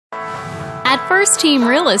At First Team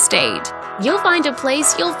Real Estate, you'll find a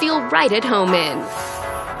place you'll feel right at home in.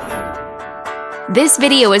 This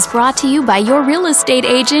video is brought to you by your real estate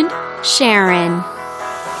agent, Sharon.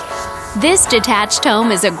 This detached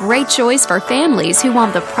home is a great choice for families who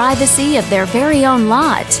want the privacy of their very own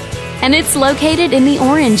lot, and it's located in the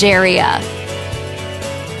Orange area.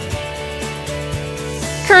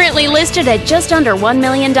 Currently listed at just under $1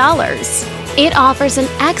 million, it offers an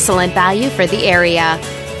excellent value for the area.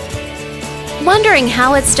 Wondering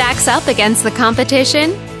how it stacks up against the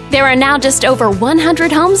competition? There are now just over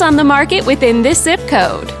 100 homes on the market within this zip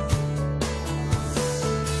code.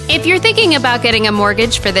 If you're thinking about getting a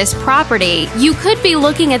mortgage for this property, you could be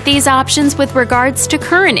looking at these options with regards to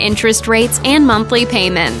current interest rates and monthly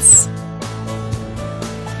payments.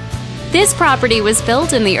 This property was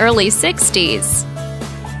built in the early 60s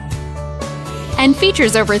and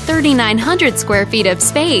features over 3,900 square feet of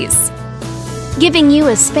space, giving you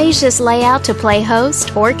a spacious layout to play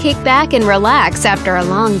host or kick back and relax after a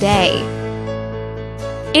long day.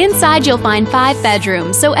 Inside you'll find 5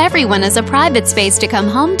 bedrooms, so everyone has a private space to come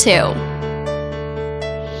home to,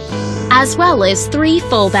 as well as 3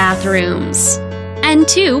 full bathrooms and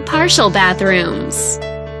 2 partial bathrooms.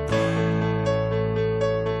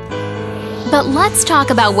 But let's talk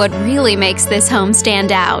about what really makes this home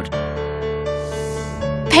stand out.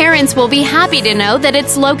 Parents will be happy to know that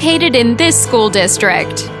it's located in this school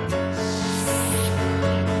district.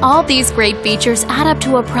 All these great features add up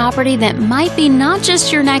to a property that might be not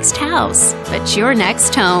just your next house, but your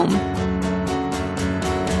next home.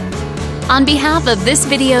 On behalf of this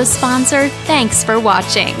video's sponsor, thanks for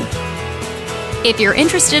watching. If you're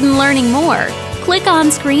interested in learning more, click on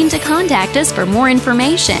screen to contact us for more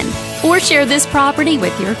information or share this property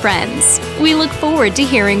with your friends. We look forward to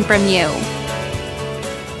hearing from you.